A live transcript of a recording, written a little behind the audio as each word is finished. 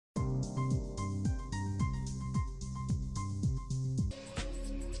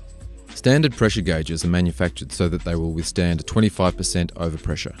Standard pressure gauges are manufactured so that they will withstand a 25%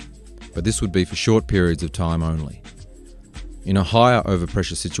 overpressure, but this would be for short periods of time only. In a higher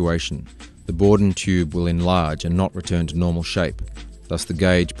overpressure situation, the Bourdon tube will enlarge and not return to normal shape, thus the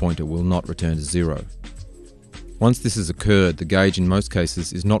gauge pointer will not return to zero. Once this has occurred, the gauge in most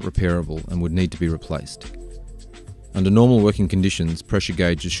cases is not repairable and would need to be replaced. Under normal working conditions, pressure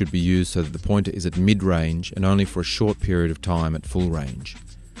gauges should be used so that the pointer is at mid-range and only for a short period of time at full range.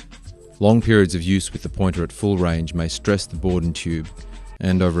 Long periods of use with the pointer at full range may stress the Bourdon tube,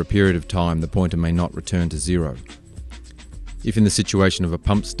 and over a period of time the pointer may not return to zero. If in the situation of a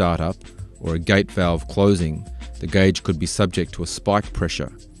pump startup or a gate valve closing, the gauge could be subject to a spike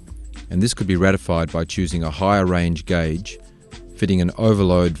pressure, and this could be ratified by choosing a higher range gauge, fitting an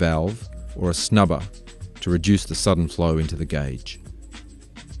overload valve or a snubber to reduce the sudden flow into the gauge.